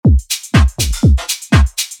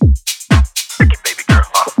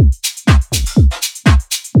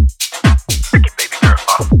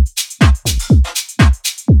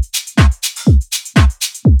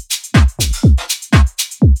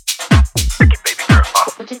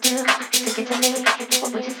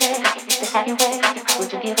your way?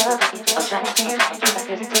 Would you give up? Or try to stand? If I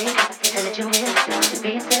hesitate to let you in, to be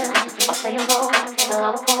yourself, or play a role. Tell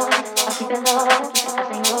all the boys, I'll keep it low. If I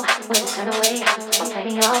say no, will you turn away? Or play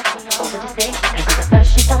me off? Or would you stay? Cause if at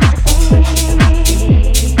first you don't succeed,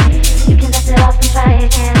 you can dust it off and try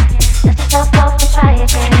again. Dust yourself off and try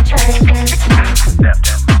again. Try again. Step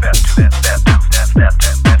to that, step to that, step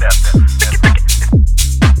to that, step.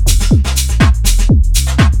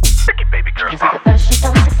 Cause if at first you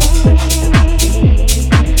don't succeed,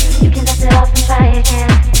 you can dust it off and try again.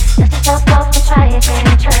 Dust yourself off and try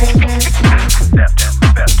again, try again. Step to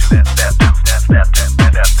that, step to that, step to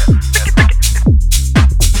that, step.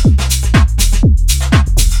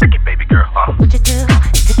 Pick it, baby girl. What would you do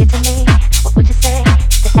to get to me? What would you say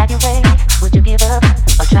to have your way? Would you give up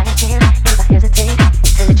or try again? If I hesitate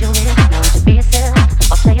to let you in, now would you be yourself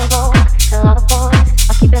or play a role? Tell all the boys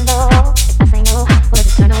I'll keep it low. If I say no, will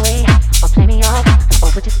you turn away? Or play me off, or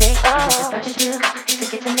would you stay? What would you do to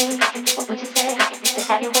get to me? What would you say to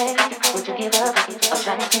have your way? Would you give up, or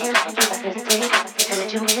try again? If I hesitate to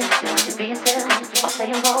let you in, now would you be yourself, or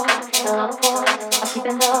play a role? Tell all the boys I'll keep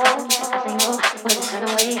it low. If I say no, will you turn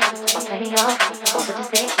away? Or play me off, or would you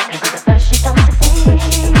stay? Cause if at first you don't succeed,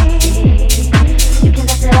 you can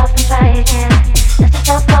dust it off and try again. Dust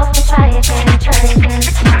yourself off and try again, try again.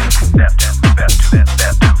 Step to that, step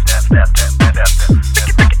to that, step to that, step.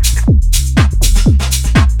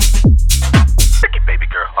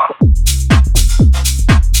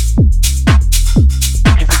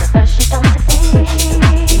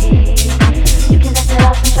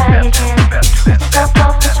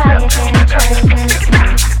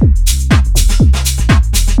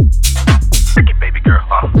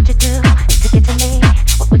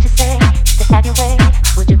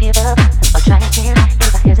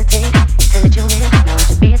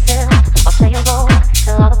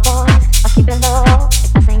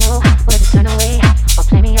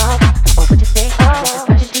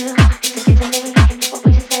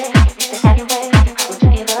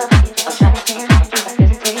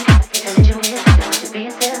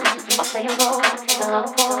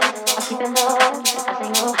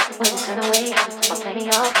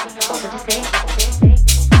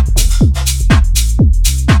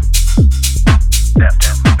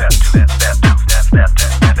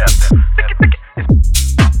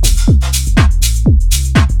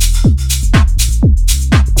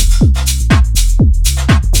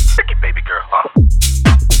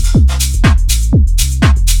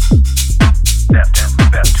 Step to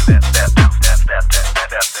that, step to that, step to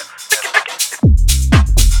that, step.